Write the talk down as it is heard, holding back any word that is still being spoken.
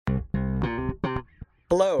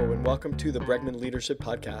Hello, and welcome to the Bregman Leadership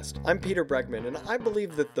Podcast. I'm Peter Bregman, and I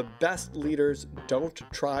believe that the best leaders don't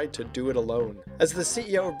try to do it alone. As the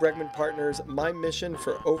CEO of Bregman Partners, my mission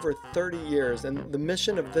for over 30 years, and the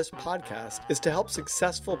mission of this podcast, is to help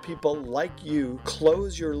successful people like you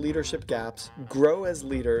close your leadership gaps, grow as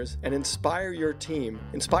leaders, and inspire your team,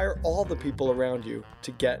 inspire all the people around you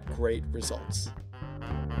to get great results.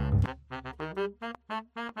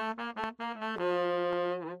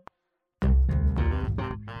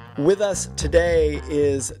 With us today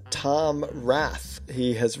is Tom Rath.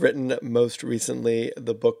 He has written most recently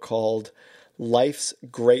the book called Life's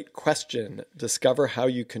Great Question: Discover How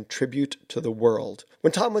You Contribute to the World.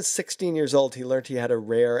 When Tom was 16 years old, he learned he had a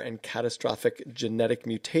rare and catastrophic genetic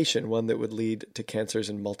mutation, one that would lead to cancers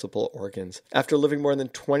in multiple organs. After living more than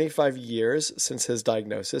 25 years since his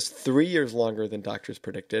diagnosis, 3 years longer than doctors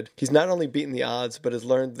predicted, he's not only beaten the odds, but has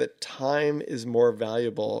learned that time is more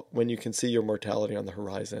valuable when you can see your mortality on the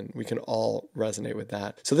horizon. We can all resonate with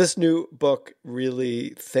that. So this new book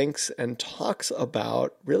really thinks and talks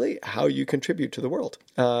about really how you contribute to the world,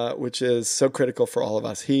 which is so critical for all of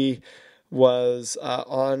us. He was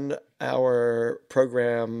on our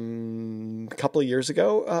program a couple of years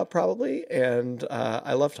ago, probably, and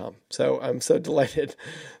I love Tom. So I'm so delighted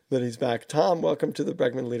that he's back. Tom, welcome to the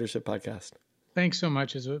Bregman Leadership Podcast. Thanks so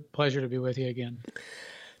much. It's a pleasure to be with you again.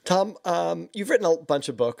 Tom, you've written a bunch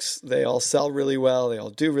of books. They all sell really well. They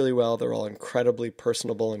all do really well. They're all incredibly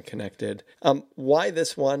personable and connected. Why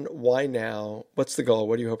this one? Why now? What's the goal?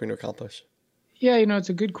 What are you hoping to accomplish? Yeah, it's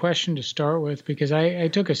a good question to start with because I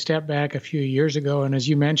took a step back a few years ago. And as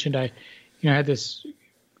you mentioned, I had this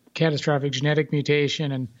catastrophic genetic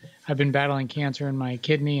mutation, and I've been battling cancer in my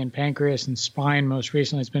kidney and pancreas and spine most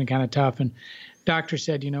recently. It's been kind of tough. And doctor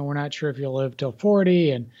said, we're not sure if you'll live till 40.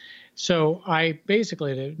 And so I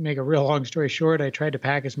basically, to make a real long story short, I tried to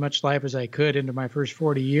pack as much life as I could into my first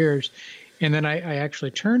 40 years. And then I actually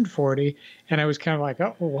turned 40, and I was kind of like,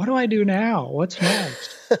 oh, well, what do I do now? What's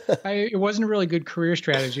next? It wasn't a really good career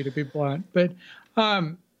strategy, to be blunt. But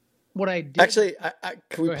what I did... Actually,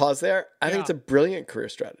 can we pause there? I think it's a brilliant career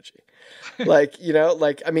strategy.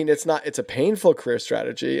 It's a painful career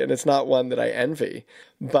strategy, and it's not one that I envy,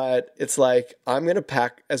 but it's like, I'm going to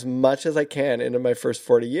pack as much as I can into my first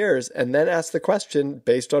 40 years and then ask the question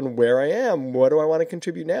based on where I am, what do I want to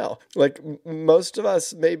contribute now? Like most of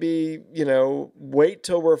us maybe, wait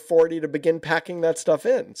till we're 40 to begin packing that stuff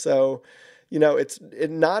in. So, it's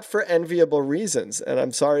not for enviable reasons. And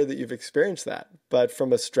I'm sorry that you've experienced that, but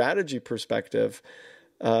from a strategy perspective,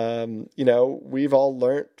 we've all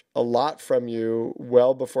learned a lot from you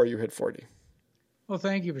well before you hit 40. Well,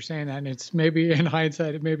 thank you for saying that. And it's maybe in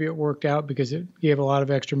hindsight, maybe it worked out because it gave a lot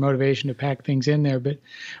of extra motivation to pack things in there. But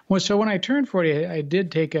so when I turned 40, I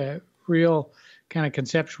did take a real kind of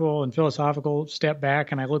conceptual and philosophical step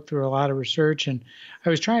back, and I looked through a lot of research, and I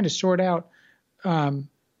was trying to sort out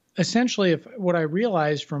essentially if what I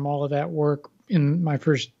realized from all of that work in my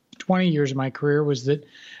first 20 years of my career was that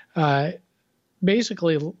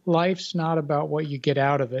basically, life's not about what you get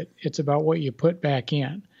out of it. It's about what you put back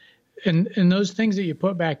in. And those things that you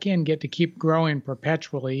put back in get to keep growing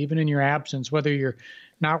perpetually, even in your absence, whether you're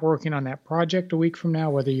not working on that project a week from now,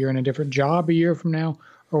 whether you're in a different job a year from now,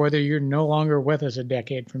 or whether you're no longer with us a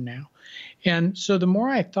decade from now. And so the more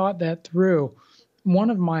I thought that through, one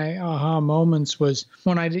of my aha moments was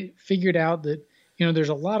when I figured out that, there's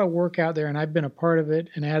a lot of work out there, and I've been a part of it,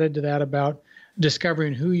 and added to that about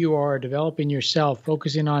discovering who you are, developing yourself,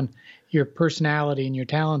 focusing on your personality and your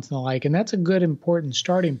talents and the like. And that's a good, important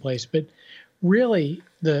starting place. But really,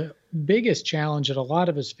 the biggest challenge that a lot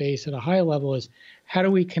of us face at a high level is how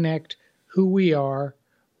do we connect who we are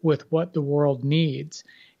with what the world needs?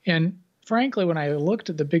 And frankly, when I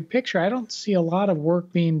looked at the big picture, I don't see a lot of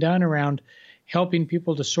work being done around helping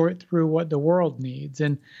people to sort through what the world needs.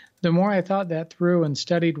 And the more I thought that through and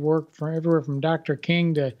studied work from everywhere from Dr.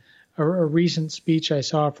 King to a recent speech I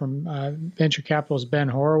saw from venture capitalist Ben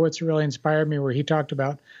Horowitz really inspired me, where he talked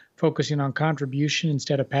about focusing on contribution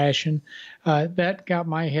instead of passion. That got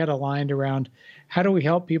my head aligned around how do we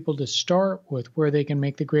help people to start with where they can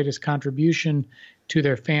make the greatest contribution to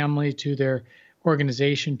their family, to their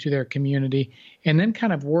organization, to their community, and then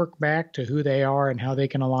kind of work back to who they are and how they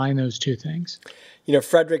can align those two things.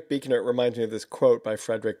 Frederick Buechner, it reminds me of this quote by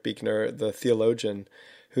Frederick Buechner, the theologian,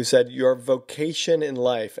 who said, your vocation in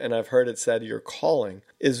life, and I've heard it said your calling,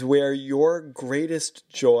 is where your greatest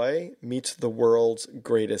joy meets the world's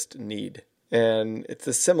greatest need. And it's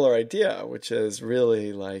a similar idea, which is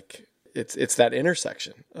really like, it's that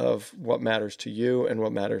intersection of what matters to you and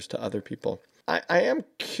what matters to other people. I am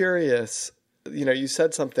curious, you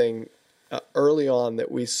said something early on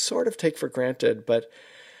that we sort of take for granted, but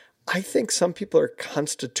I think some people are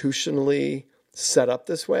constitutionally set up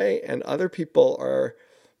this way, and other people are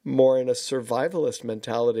more in a survivalist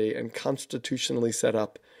mentality and constitutionally set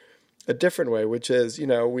up a different way, which is,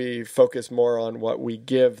 we focus more on what we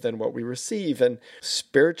give than what we receive. And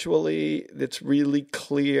spiritually, it's really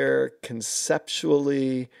clear.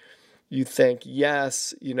 Conceptually, you think,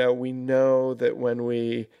 yes, we know that when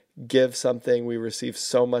we give something, we receive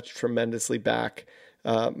so much tremendously back,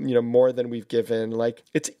 more than we've given. Like,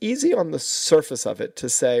 it's easy on the surface of it to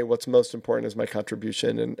say what's most important is my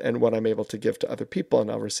contribution and what I'm able to give to other people, and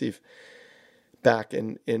I'll receive back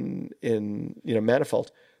in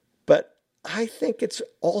manifold. But I think it's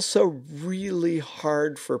also really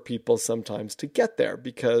hard for people sometimes to get there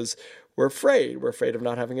because we're afraid. We're afraid of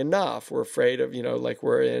not having enough. We're afraid of,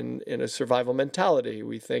 we're in a survival mentality.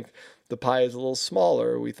 We think the pie is a little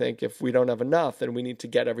smaller. We think if we don't have enough, then we need to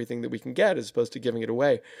get everything that we can get as opposed to giving it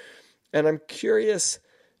away. And I'm curious,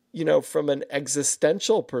 from an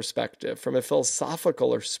existential perspective, from a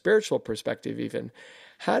philosophical or spiritual perspective even,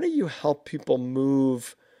 how do you help people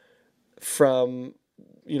move from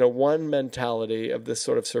one mentality of this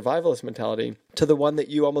sort of survivalist mentality to the one that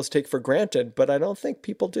you almost take for granted, but I don't think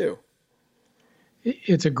people do?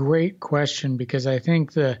 It's a great question because I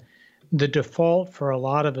think the default for a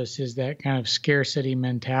lot of us is that kind of scarcity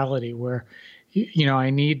mentality where, I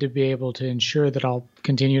need to be able to ensure that I'll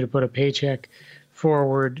continue to put a paycheck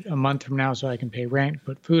forward a month from now so I can pay rent,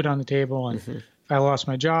 put food on the table. And if I lost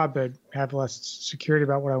my job, I'd have less security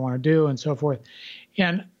about what I want to do and so forth.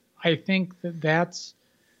 And I think that that's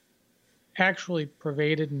actually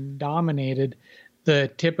pervaded and dominated the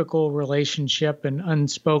typical relationship and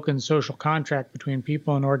unspoken social contract between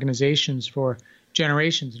people and organizations for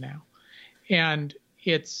generations now. And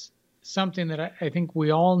it's something that I think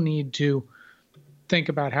we all need to think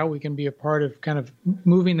about how we can be a part of kind of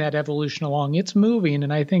moving that evolution along. It's moving,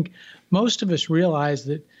 and I think most of us realize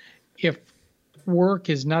that if work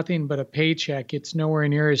is nothing but a paycheck, it's nowhere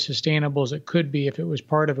near as sustainable as it could be if it was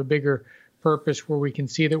part of a bigger purpose where we can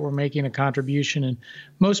see that we're making a contribution. And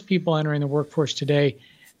most people entering the workforce today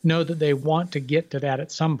know that they want to get to that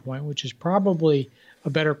at some point, which is probably a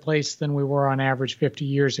better place than we were on average 50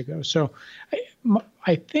 years ago. So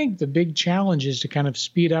I think the big challenge is to kind of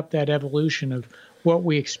speed up that evolution of what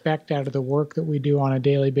we expect out of the work that we do on a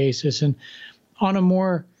daily basis. And on a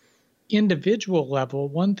more individual level,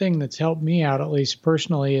 one thing that's helped me out, at least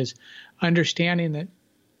personally, is understanding that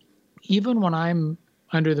even when I'm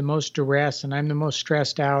under the most duress and I'm the most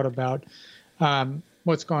stressed out about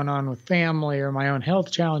what's going on with family or my own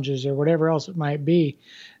health challenges or whatever else it might be,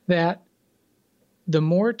 that the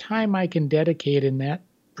more time I can dedicate in that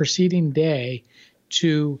preceding day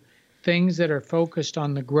to things that are focused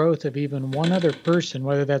on the growth of even one other person,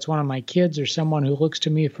 whether that's one of my kids or someone who looks to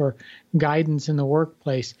me for guidance in the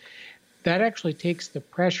workplace, that actually takes the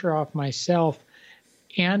pressure off myself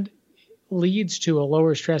and leads to a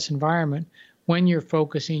lower stress environment when you're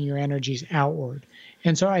focusing your energies outward.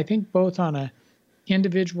 And so I think both on a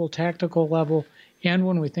individual tactical level and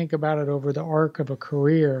when we think about it over the arc of a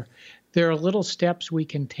career, there are little steps we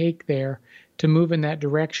can take there to move in that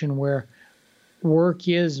direction where work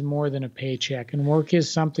is more than a paycheck and work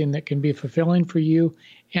is something that can be fulfilling for you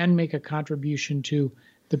and make a contribution to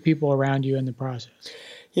the people around you in the process.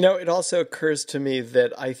 It also occurs to me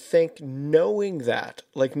that I think knowing that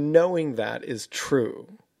is true.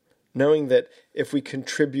 Knowing that if we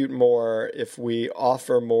contribute more, if we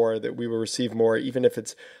offer more, that we will receive more, even if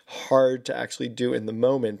it's hard to actually do in the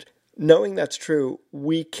moment. Knowing that's true,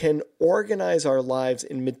 we can organize our lives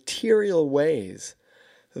in material ways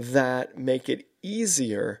that make it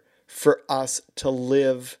easier for us to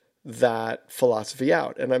live that philosophy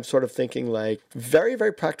out. And I'm sort of thinking like very,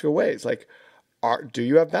 very practical ways. Like, do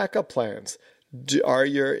you have backup plans?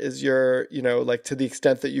 Is your to the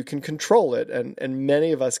extent that you can control it, and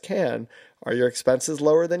many of us can, are your expenses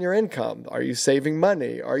lower than your income? Are you saving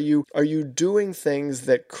money? Are you doing things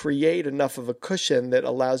that create enough of a cushion that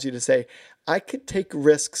allows you to say, I could take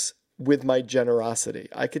risks with my generosity.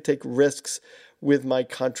 I could take risks with my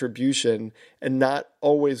contribution and not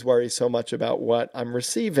always worry so much about what I'm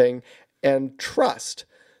receiving and trust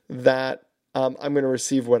that I'm going to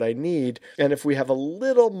receive what I need. And if we have a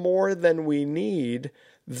little more than we need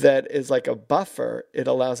that is like a buffer, it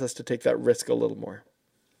allows us to take that risk a little more.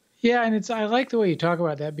 Yeah, and I like the way you talk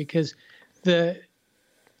about that because the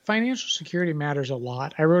financial security matters a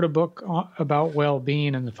lot. I wrote a book about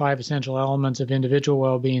well-being and the 5 essential elements of individual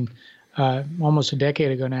well-being almost a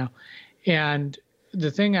decade ago now. And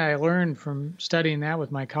the thing I learned from studying that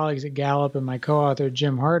with my colleagues at Gallup and my co-author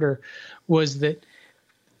Jim Harder was that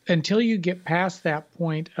until you get past that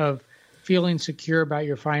point of feeling secure about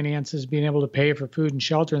your finances, being able to pay for food and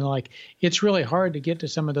shelter and the like, it's really hard to get to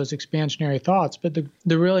some of those expansionary thoughts. But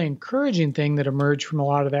the really encouraging thing that emerged from a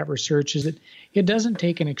lot of that research is that it doesn't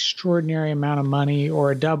take an extraordinary amount of money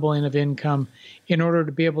or a doubling of income in order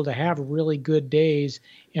to be able to have really good days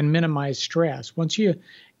and minimize stress. Once you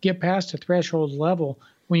get past a threshold level,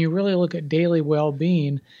 when you really look at daily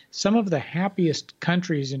well-being, some of the happiest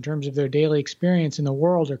countries in terms of their daily experience in the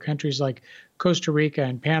world are countries like Costa Rica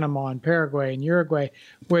and Panama and Paraguay and Uruguay,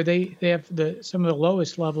 where they have some of the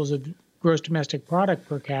lowest levels of gross domestic product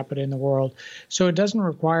per capita in the world. So it doesn't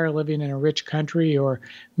require living in a rich country or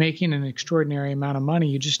making an extraordinary amount of money.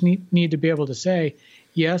 You just need to be able to say,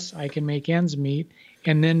 yes, I can make ends meet,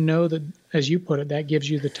 and then know that, as you put it, that gives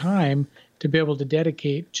you the time to be able to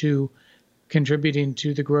dedicate to contributing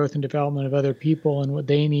to the growth and development of other people and what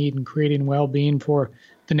they need and creating well-being for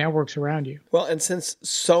the networks around you. Well, and since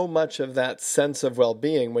so much of that sense of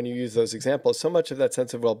well-being, when you use those examples, so much of that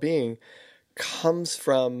sense of well-being comes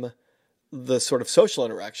from the sort of social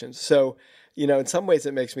interactions. So, in some ways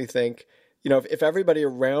it makes me think, if everybody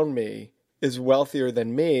around me is wealthier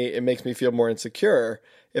than me, it makes me feel more insecure.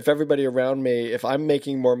 If everybody around me, if I'm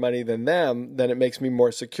making more money than them, then it makes me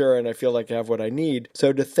more secure and I feel like I have what I need.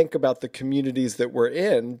 So to think about the communities that we're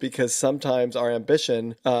in, because sometimes our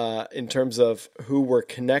ambition in terms of who we're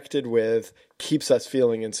connected with keeps us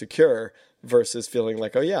feeling insecure versus feeling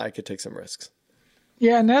like, oh yeah, I could take some risks.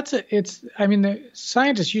 Yeah, and the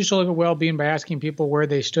scientists used to look at well-being by asking people where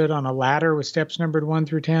they stood on a ladder with steps numbered 1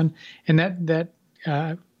 through 10. And that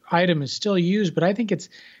item is still used, but I think it's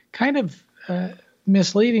kind of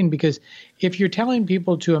misleading, because if you're telling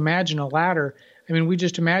people to imagine a ladder, we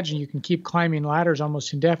just imagine you can keep climbing ladders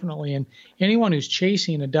almost indefinitely, and anyone who's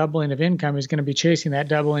chasing a doubling of income is going to be chasing that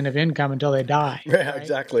doubling of income until they die. Yeah, right?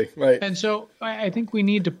 Exactly. Right. And so I think we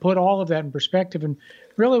need to put all of that in perspective. And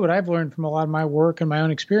really what I've learned from a lot of my work and my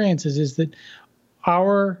own experiences is that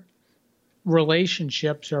our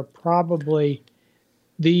relationships are probably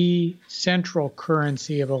the central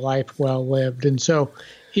currency of a life well lived. And so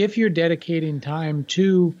if you're dedicating time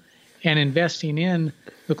to and investing in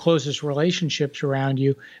the closest relationships around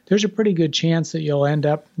you, there's a pretty good chance that you'll end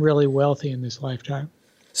up really wealthy in this lifetime.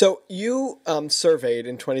 So you surveyed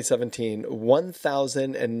in 2017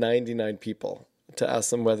 1,099 people to ask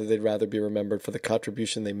them whether they'd rather be remembered for the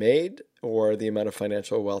contribution they made or the amount of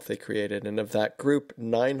financial wealth they created. And of that group,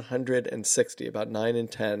 960, about 9 in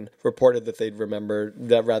 10, reported that they'd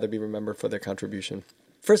rather be remembered for their contribution.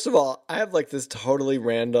 First of all, I have this totally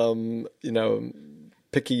random,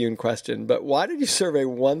 picayune question, but why did you survey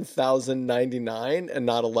 1,099 and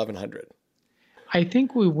not 1,100? I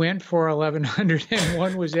think we went for 1,100 and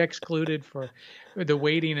one was excluded for the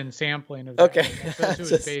weighting and sampling of that. Okay. That's what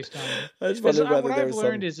it was based on. I just wondered whether what there I've was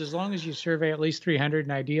learned is as long as you survey at least 300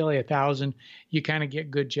 and ideally 1,000, you kind of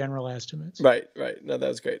get good general estimates. Right. No, that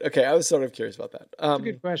was great. Okay, I was sort of curious about that. That's a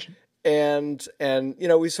good question. And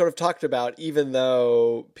we sort of talked about, even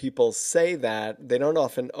though people say that, they don't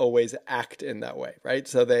often always act in that way, right?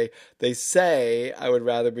 So they say, I would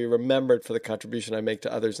rather be remembered for the contribution I make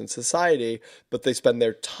to others in society, but they spend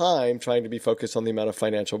their time trying to be focused on the amount of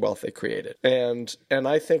financial wealth they created. And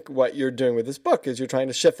I think what you're doing with this book is you're trying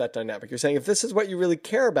to shift that dynamic. You're saying, if this is what you really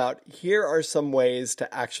care about, here are some ways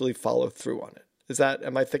to actually follow through on it.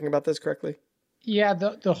 Am I thinking about this correctly? Yeah,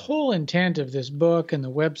 the whole intent of this book and the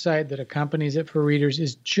website that accompanies it for readers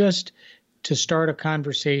is just to start a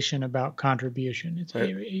conversation about contribution.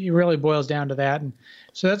 It really boils down to that. And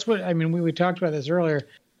so that's what, we talked about this earlier.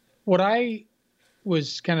 What I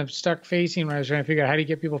was kind of stuck facing when I was trying to figure out how do you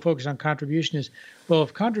get people focused on contribution is, well,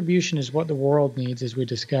 if contribution is what the world needs, as we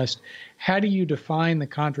discussed, how do you define the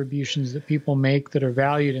contributions that people make that are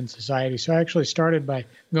valued in society? So I actually started by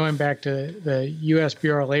going back to the U.S.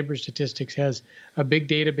 Bureau of Labor Statistics has a big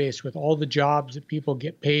database with all the jobs that people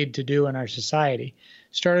get paid to do in our society.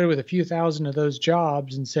 Started with a few thousand of those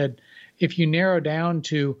jobs and said, if you narrow down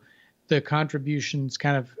to the contributions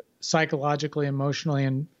kind of psychologically, emotionally,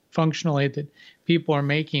 and functionally that people are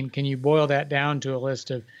making, can you boil that down to a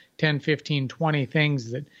list of 10, 15, 20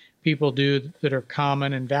 things that people do that are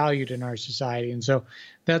common and valued in our society? And so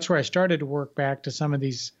that's where I started to work back to some of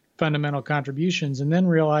these fundamental contributions, and then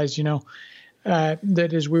realized,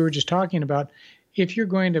 that as we were just talking about, if you're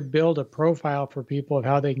going to build a profile for people of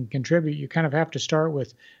how they can contribute, you kind of have to start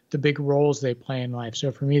with the big roles they play in life.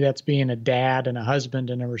 So for me, that's being a dad and a husband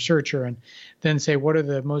and a researcher, and then say, what are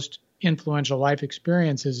the most influential life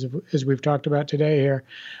experiences, as we've talked about today here,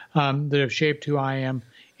 that have shaped who I am,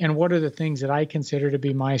 and what are the things that I consider to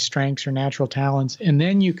be my strengths or natural talents. And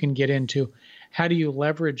then you can get into how do you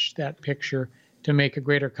leverage that picture to make a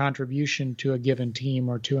greater contribution to a given team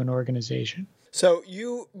or to an organization. So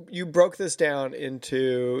you broke this down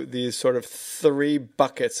into these sort of three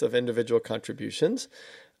buckets of individual contributions.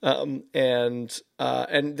 And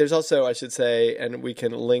there's also, I should say, and we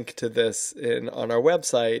can link to this on our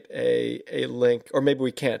website, a link, or maybe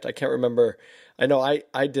we can't. I can't remember. I know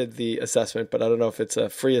I did the assessment, but I don't know if it's a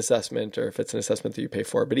free assessment or if it's an assessment that you pay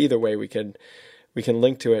for. But either way, we can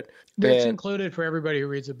link to it. It's included for everybody who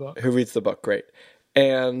reads the book. Who reads the book, great.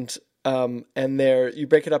 And there you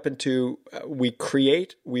break it up into we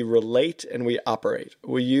create, we relate, and we operate.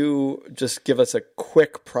 Will you just give us a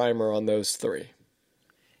quick primer on those three?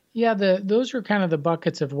 Yeah, those are kind of the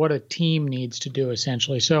buckets of what a team needs to do,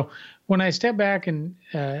 essentially. So when I stepped back and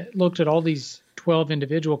looked at all these 12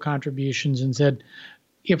 individual contributions and said,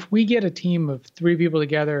 if we get a team of 3 people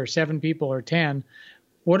together or 7 people or 10,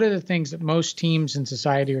 what are the things that most teams in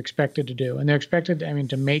society are expected to do? And they're expected,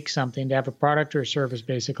 to make something, to have a product or a service,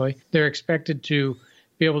 basically. They're expected to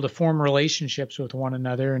be able to form relationships with one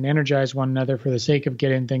another and energize one another for the sake of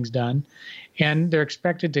getting things done. And they're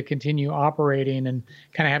expected to continue operating and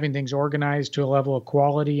kind of having things organized to a level of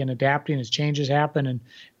quality and adapting as changes happen and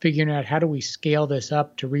figuring out how do we scale this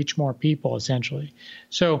up to reach more people, essentially.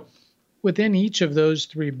 So within each of those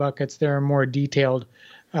 3 buckets, there are more detailed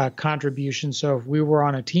contributions. So if we were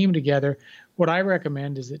on a team together, what I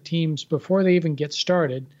recommend is that teams, before they even get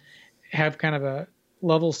started, have kind of a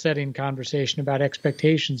level setting conversation about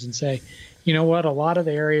expectations and say, you know what, a lot of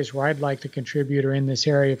the areas where I'd like to contribute are in this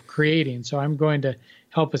area of creating. So I'm going to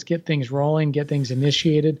help us get things rolling, get things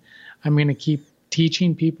initiated. I'm going to keep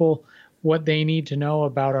teaching people what they need to know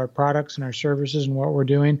about our products and our services and what we're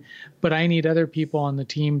doing. But I need other people on the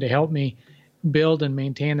team to help me build and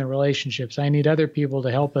maintain the relationships. I need other people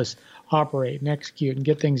to help us operate and execute and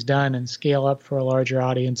get things done and scale up for a larger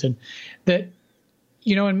audience. And that,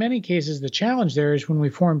 in many cases, the challenge there is when we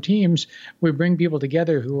form teams, we bring people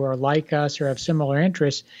together who are like us or have similar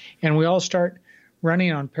interests, and we all start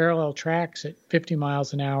running on parallel tracks at 50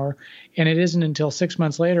 miles an hour. And it isn't until 6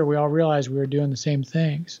 months later we all realize we were doing the same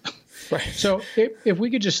things. Right. So if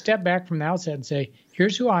we could just step back from the outset and say,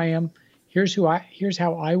 here's who I am, here's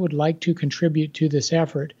how I would like to contribute to this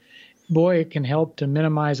effort, boy, it can help to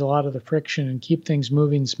minimize a lot of the friction and keep things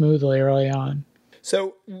moving smoothly early on.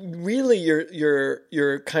 So really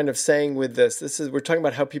you're kind of saying with this is we're talking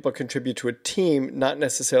about how people contribute to a team, not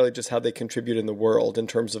necessarily just how they contribute in the world in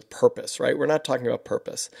terms of purpose, right? We're not talking about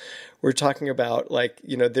purpose. We're talking about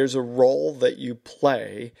there's a role that you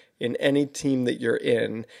play in any team that you're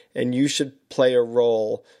in, and you should play a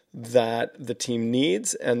role that the team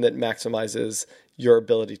needs and that maximizes your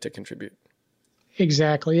ability to contribute.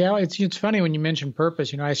 Exactly. Yeah, it's funny when you mention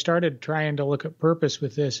purpose. I started trying to look at purpose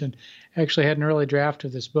with this and actually had an early draft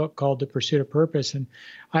of this book called The Pursuit of Purpose. And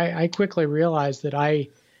I quickly realized that I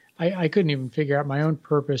couldn't even figure out my own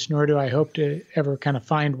purpose, nor do I hope to ever kind of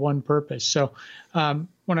find one purpose. So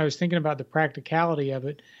when I was thinking about the practicality of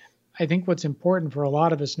it, I think what's important for a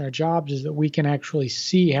lot of us in our jobs is that we can actually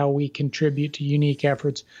see how we contribute to unique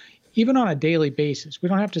efforts, even on a daily basis. We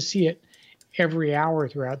don't have to see it every hour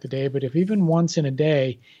throughout the day, but if even once in a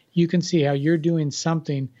day, you can see how you're doing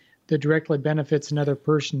something that directly benefits another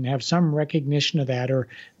person, have some recognition of that, or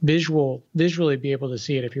visually be able to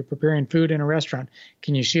see it. If you're preparing food in a restaurant,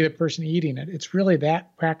 can you see the person eating it? It's really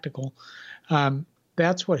that practical.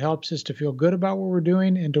 That's what helps us to feel good about what we're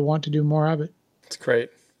doing and to want to do more of it. That's great.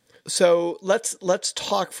 So let's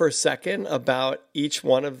talk for a second about each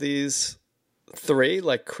one of these 3,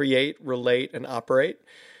 like create, relate, and operate.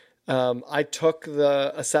 I took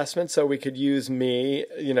the assessment so we could use me,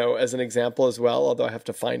 as an example as well, although I have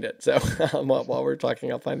to find it. So while we're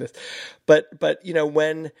talking, I'll find this. But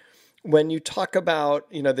when you talk about,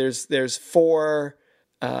 there's 4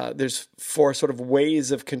 sort of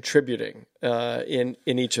ways of contributing in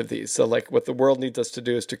each of these. So like what the world needs us to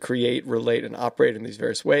do is to create, relate, and operate in these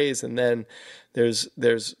various ways. And then there's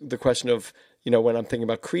the question of, when I'm thinking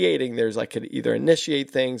about creating, there's I could either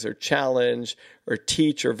initiate things or challenge or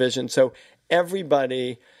teach or vision. So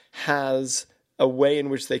everybody has a way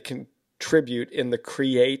in which they contribute in the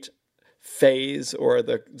create phase or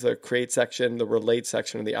the create section, the relate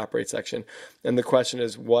section, and the operate section. And the question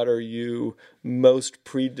is, what are you most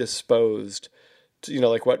predisposed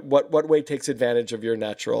to, what way takes advantage of your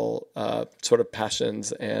natural sort of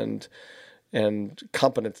passions and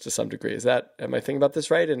competence to some degree? Am I thinking about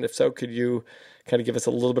this right? And if so, could you kind of give us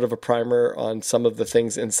a little bit of a primer on some of the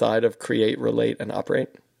things inside of create, relate, and operate?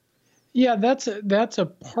 Yeah, that's a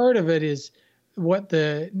part of it is what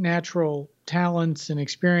the natural talents and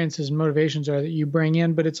experiences and motivations are that you bring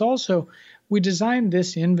in, but it's also we designed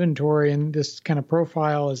this inventory and this kind of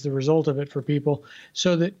profile as the result of it for people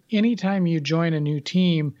so that anytime you join a new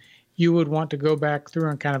team, you would want to go back through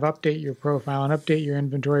and kind of update your profile and update your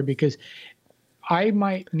inventory, because I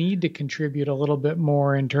might need to contribute a little bit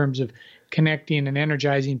more in terms of connecting and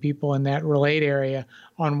energizing people in that relate area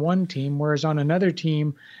on one team, whereas on another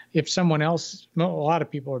team, if someone else, well, a lot of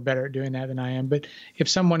people are better at doing that than I am, but if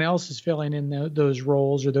someone else is filling in those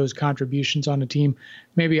roles or those contributions on a team,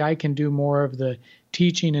 maybe I can do more of the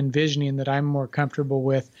teaching and visioning that I'm more comfortable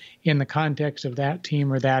with in the context of that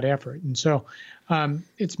team or that effort. And so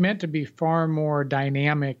it's meant to be far more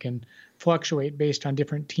dynamic and fluctuate based on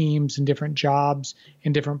different teams and different jobs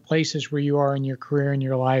and different places where you are in your career and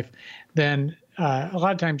your life. Then a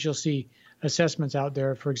lot of times you'll see assessments out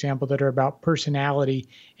there, for example, that are about personality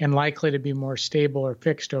and likely to be more stable or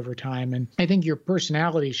fixed over time. And I think your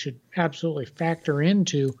personality should absolutely factor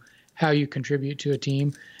into how you contribute to a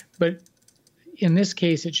team. But in this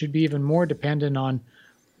case, it should be even more dependent on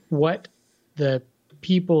what the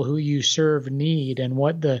people who you serve need and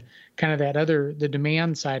what the kind of the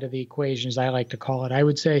demand side of the equation, as I like to call it. I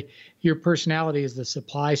would say your personality is the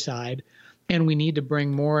supply side, and we need to bring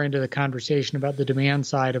more into the conversation about the demand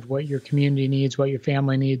side of what your community needs, what your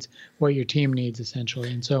family needs, what your team needs, essentially.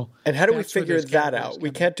 And how do we figure that out? We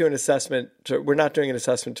can't do an assessment. We're not doing an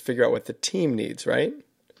assessment to figure out what the team needs, right?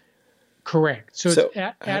 Correct. So it's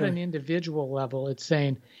at an individual level, it's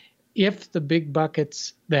saying, if the big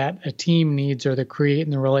buckets that a team needs are the create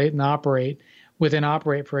and the relate and the operate, within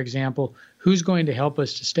operate, for example, who's going to help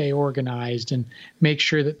us to stay organized and make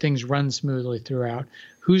sure that things run smoothly throughout?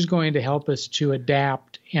 Who's going to help us to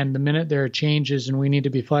adapt? And the minute there are changes and we need to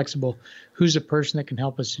be flexible, who's a person that can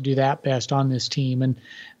help us to do that best on this team? And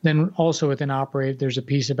then also within operate, there's a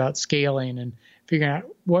piece about scaling and figuring out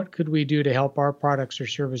what could we do to help our products or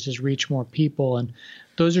services reach more people. And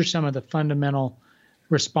those are some of the fundamental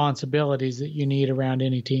responsibilities that you need around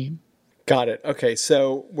any team. Got it. Okay,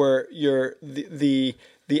 so the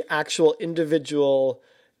actual individual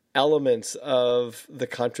elements of the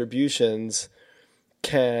contributions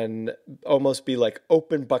can almost be like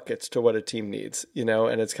open buckets to what a team needs,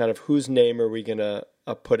 and it's kind of whose name are we going to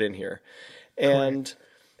put in here, and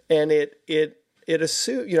it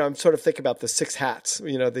assumes, I'm sort of thinking about the 6 hats,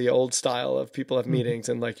 the old style of people have meetings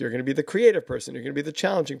and like you're going to be the creative person, you're going to be the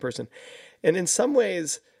challenging person. And in some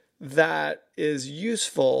ways, that is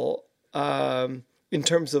useful in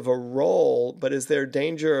terms of a role, but is there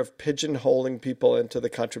danger of pigeonholing people into the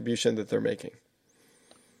contribution that they're making?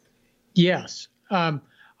 Yes.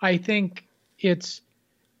 I think it's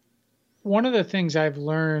one of the things I've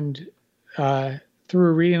learned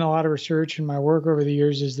through reading a lot of research and my work over the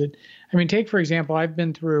years is that, take, for example, I've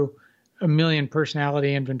been through a million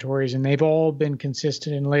personality inventories, and they've all been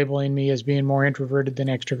consistent in labeling me as being more introverted than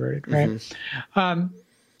extroverted, right? Mm-hmm.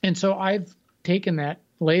 And so I've taken that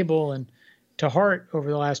label and to heart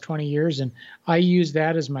over the last 20 years, and I use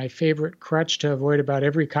that as my favorite crutch to avoid about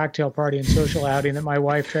every cocktail party and social outing that my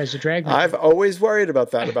wife tries to drag me. I've always worried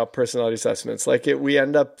about that, about personality assessments. Like we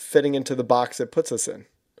end up fitting into the box it puts us in.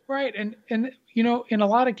 Right. And in a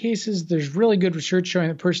lot of cases, there's really good research showing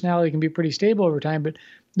that personality can be pretty stable over time, but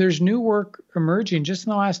there's new work emerging just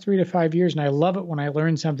in the last 3 to 5 years, and I love it when I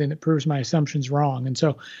learn something that proves my assumptions wrong. And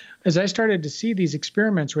so as I started to see these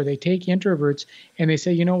experiments where they take introverts and they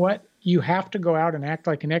say, you know what, you have to go out and act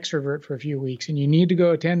like an extrovert for a few weeks, and you need to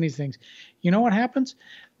go attend these things. You know what happens?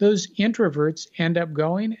 Those introverts end up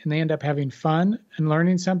going, and they end up having fun and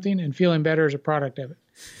learning something and feeling better as a product of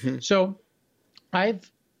it. So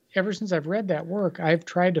ever since I've read that work, I've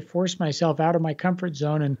tried to force myself out of my comfort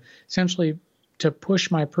zone and essentially to push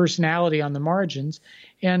my personality on the margins.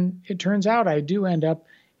 And it turns out I do end up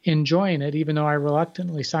enjoying it, even though I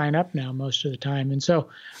reluctantly sign up now most of the time. And so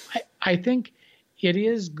I think it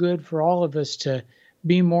is good for all of us to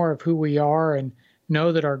be more of who we are and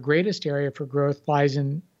know that our greatest area for growth lies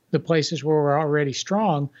in the places where we're already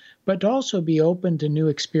strong, but to also be open to new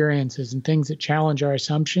experiences and things that challenge our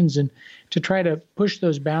assumptions and to try to push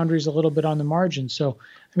those boundaries a little bit on the margin. So,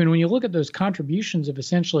 when you look at those contributions of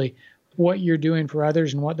essentially what you're doing for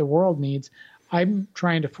others and what the world needs, I'm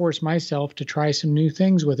trying to force myself to try some new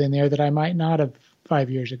things within there that I might not have 5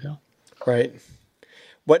 years ago. Right.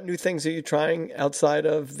 What new things are you trying outside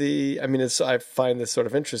of I find this sort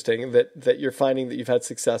of interesting that you're finding that you've had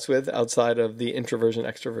success with outside of the introversion,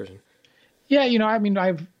 extroversion. Yeah.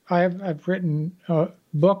 I've written a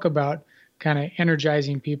book about kind of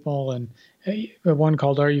energizing people, and one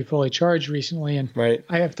called Are You Fully Charged recently. And right.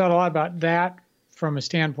 I have thought a lot about that from a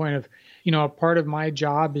standpoint of a part of my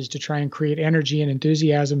job is to try and create energy and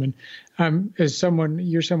enthusiasm. And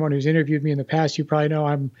you're someone who's interviewed me in the past, you probably know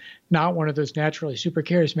I'm not one of those naturally super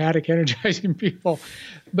charismatic, energizing people.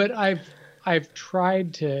 But I've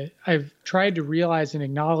tried to realize and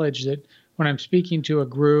acknowledge that when I'm speaking to a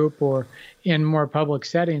group or in more public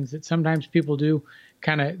settings, that sometimes people do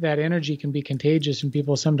that energy can be contagious, and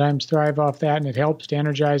people sometimes thrive off that, and it helps to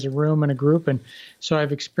energize a room and a group. And so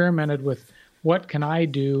I've experimented with what can I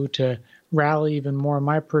do to rally even more of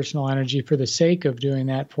my personal energy for the sake of doing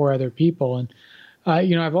that for other people. And,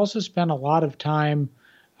 I've also spent a lot of time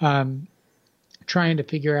trying to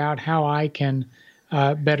figure out how I can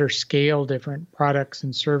better scale different products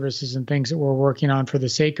and services and things that we're working on for the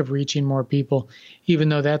sake of reaching more people, even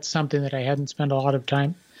though that's something that I hadn't spent a lot of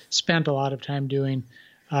time doing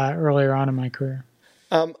earlier on in my career.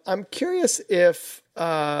 I'm curious if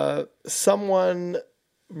someone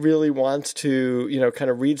really wants to,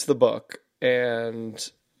 kind of reads the book and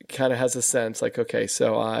kind of has a sense like, okay,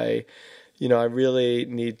 so I really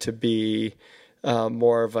need to be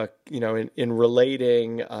more of a, in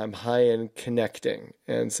relating, I'm high in connecting.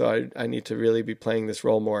 And so I need to really be playing this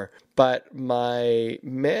role more. But my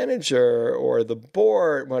manager or the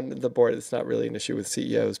board, it's not really an issue with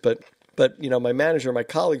CEOs, but my manager, my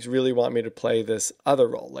colleagues really want me to play this other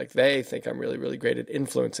role. Like they think I'm really, really great at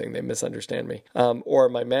influencing. They misunderstand me. Or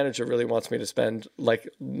my manager really wants me to spend like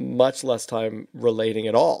much less time relating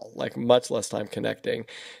at all, like much less time connecting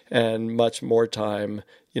and much more time,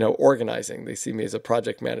 organizing. They see me as a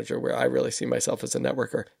project manager where I really see myself as a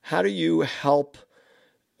networker. How do you help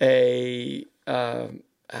how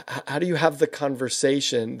do you have the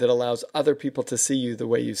conversation that allows other people to see you the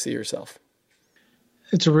way you see yourself?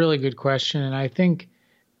 It's a really good question. And I think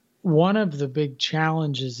one of the big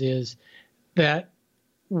challenges is that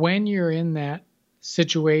when you're in that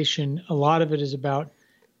situation, a lot of it is about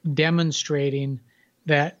demonstrating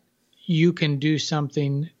that you can do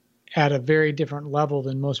something at a very different level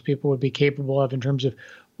than most people would be capable of in terms of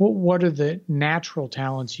what are the natural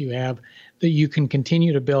talents you have that you can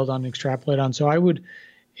continue to build on and extrapolate on. So I would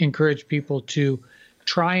encourage people to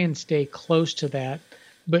try and stay close to that,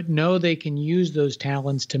 but know they can use those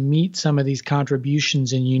talents to meet some of these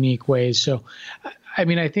contributions in unique ways. So,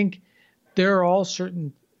 I think there are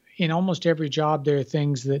in almost every job, there are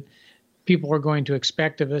things that people are going to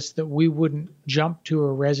expect of us that we wouldn't jump to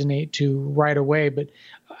or resonate to right away. But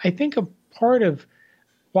I think a part of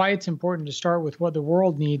why it's important to start with what the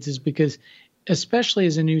world needs is because, especially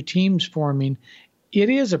as a new team's forming, it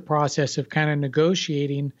is a process of kind of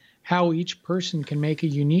negotiating how each person can make a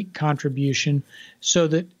unique contribution so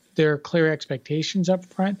that there are clear expectations up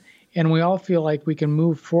front, and we all feel like we can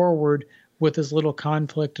move forward with as little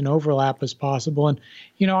conflict and overlap as possible. And,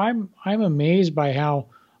 I'm amazed by how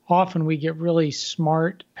often we get really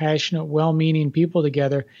smart, passionate, well-meaning people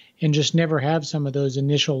together and just never have some of those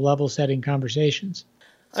initial level-setting conversations.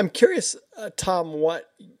 I'm curious, Tom,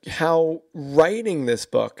 how writing this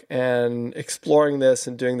book and exploring this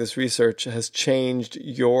and doing this research has changed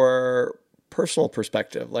your personal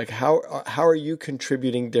perspective. Like, how are you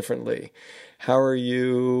contributing differently? How are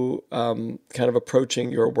you kind of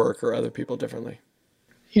approaching your work or other people differently?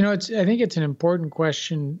 I think it's an important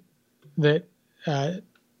question that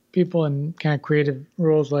people in kind of creative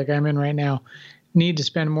roles like I'm in right now need to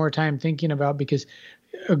spend more time thinking about, because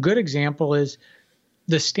a good example is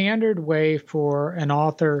the standard way for an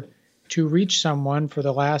author to reach someone for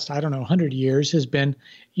the last, 100 years has been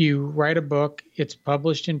you write a book, it's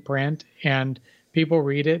published in print, and people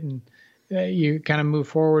read it, and you kind of move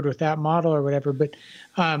forward with that model or whatever. But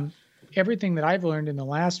everything that I've learned in the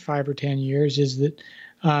last 5 or 10 years is that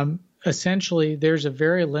essentially there's a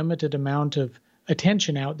very limited amount of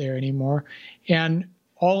attention out there anymore. And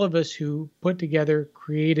all of us who put together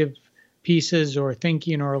creative pieces or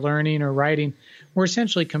thinking or learning or writing, we're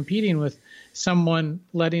essentially competing with someone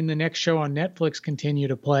letting the next show on Netflix continue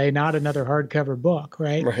to play, not another hardcover book,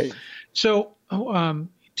 right? Right. So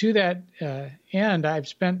to that end, I've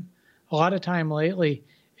spent a lot of time lately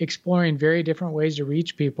exploring very different ways to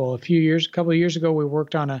reach people. A couple of years ago, we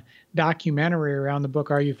worked on a documentary around the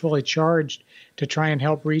book, Are You Fully Charged?, to try and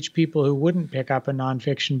help reach people who wouldn't pick up a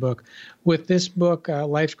nonfiction book. With this book,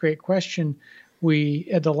 Life's Great Question, we,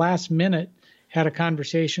 at the last minute, had a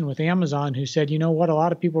conversation with Amazon who said, you know what, a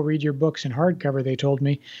lot of people read your books in hardcover, they told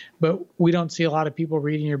me, but we don't see a lot of people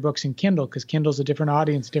reading your books in Kindle because Kindle's a different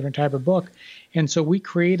audience, different type of book. And so we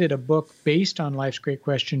created a book based on Life's Great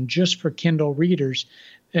Question just for Kindle readers.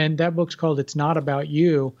 And that book's called It's Not About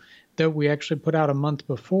You, that we actually put out a month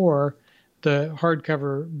before the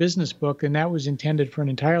hardcover business book. And that was intended for an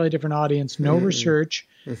entirely different audience, no research,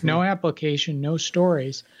 no application, no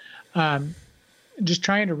stories. just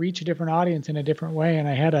trying to reach a different audience in a different way. And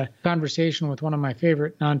I had a conversation with one of my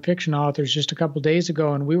favorite nonfiction authors just a couple of days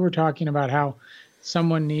ago, and we were talking about how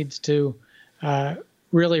someone needs to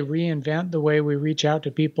really reinvent the way we reach out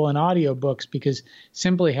to people in audiobooks, because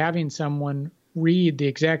simply having someone read the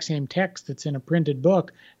exact same text that's in a printed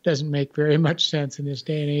book doesn't make very much sense in this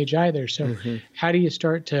day and age either. So how do you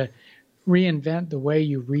start to reinvent the way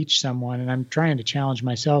you reach someone? And I'm trying to challenge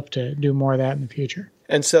myself to do more of that in the future.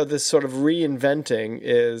 And so this sort of reinventing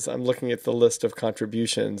is, I'm looking at the list of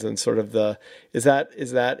contributions and sort of is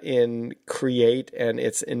that in create and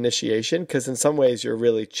its initiation? Because in some ways you're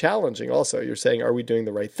really challenging also. You're saying, are we doing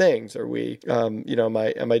the right things? Are we, am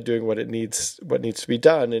I doing what needs to be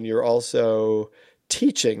done? And you're also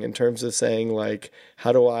teaching in terms of saying, like,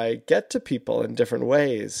 how do I get to people in different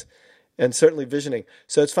ways? And certainly visioning.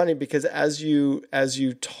 So it's funny because as you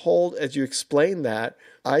explain that,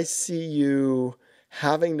 I see you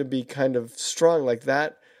having to be kind of strong, like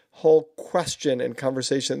that whole question and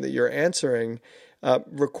conversation that you're answering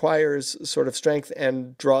requires sort of strength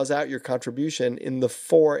and draws out your contribution in the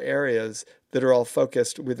 4 areas that are all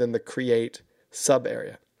focused within the create sub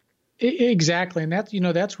area. Exactly. And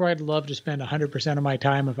that's where I'd love to spend 100% of my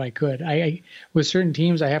time if I could. I with certain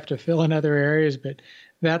teams, I have to fill in other areas, but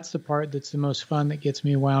that's the part that's the most fun, that gets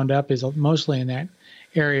me wound up, is mostly in that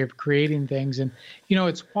area of creating things. And,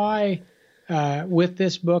 it's why with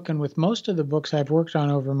this book and with most of the books I've worked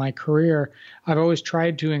on over my career, I've always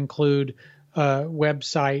tried to include a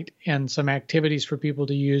website and some activities for people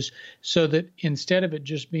to use, so that instead of it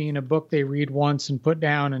just being a book they read once and put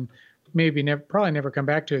down and maybe probably never come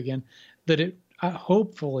back to again, that it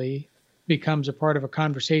hopefully becomes a part of a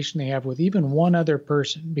conversation they have with even one other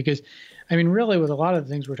person. Because, really, with a lot of the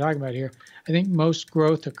things we're talking about here, I think most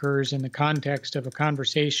growth occurs in the context of a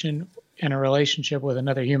conversation and a relationship with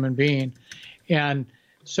another human being. And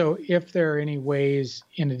so if there are any ways,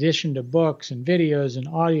 in addition to books and videos and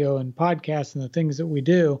audio and podcasts and the things that we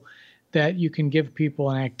do, that you can give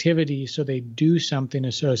people an activity so they do something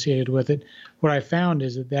associated with it, what I found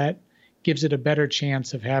is that gives it a better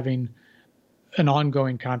chance of having an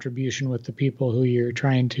ongoing contribution with the people who you're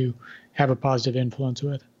trying to have a positive influence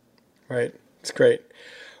with. Right. It's great.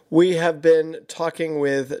 We have been talking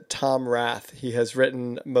with Tom Rath. He has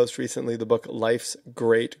written most recently the book Life's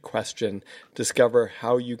Great Question, Discover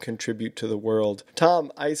How You Contribute to the World.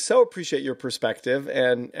 Tom, I so appreciate your perspective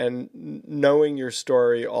and knowing your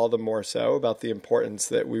story all the more so about the importance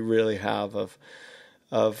that we really have of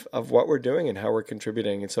what we're doing and how we're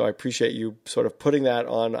contributing. And so I appreciate you sort of putting that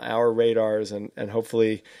on our radars, and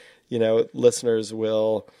hopefully, listeners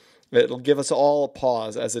it'll give us all a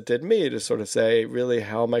pause, as it did me, to sort of say, really,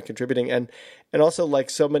 how am I contributing? And also, like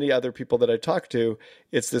so many other people that I talk to,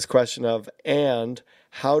 it's this question of, and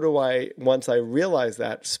how do I, once I realize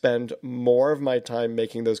that, spend more of my time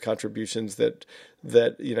making those contributions that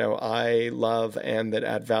I love and that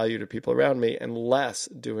add value to people around me, and less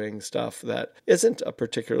doing stuff that isn't a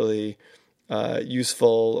particularly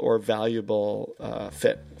useful or valuable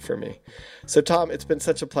fit for me. So, Tom, it's been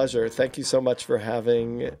such a pleasure. Thank you so much for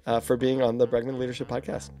being on the Bregman Leadership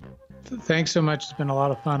Podcast. Thanks so much. It's been a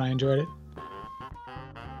lot of fun. I enjoyed it.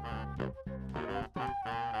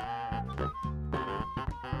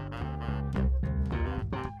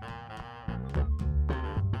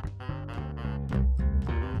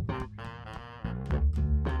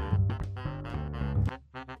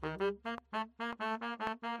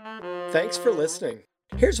 Thanks for listening.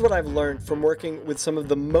 Here's what I've learned from working with some of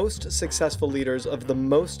the most successful leaders of the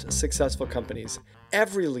most successful companies.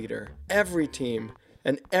 Every leader, every team,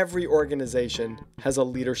 and every organization has a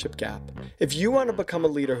leadership gap. If you want to become a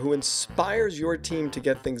leader who inspires your team to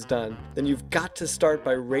get things done, then you've got to start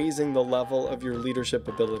by raising the level of your leadership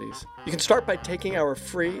abilities. You can start by taking our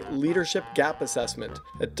free leadership gap assessment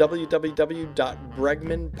at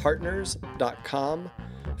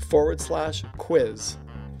www.bregmanpartners.com/quiz.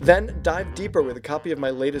 Then dive deeper with a copy of my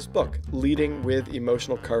latest book, Leading with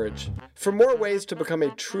Emotional Courage. For more ways to become a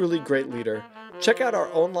truly great leader, check out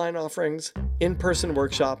our online offerings, in-person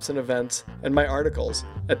workshops and events, and my articles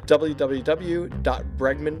at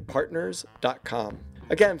www.bregmanpartners.com.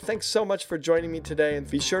 Again, thanks so much for joining me today, and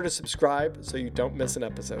be sure to subscribe so you don't miss an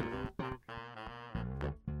episode.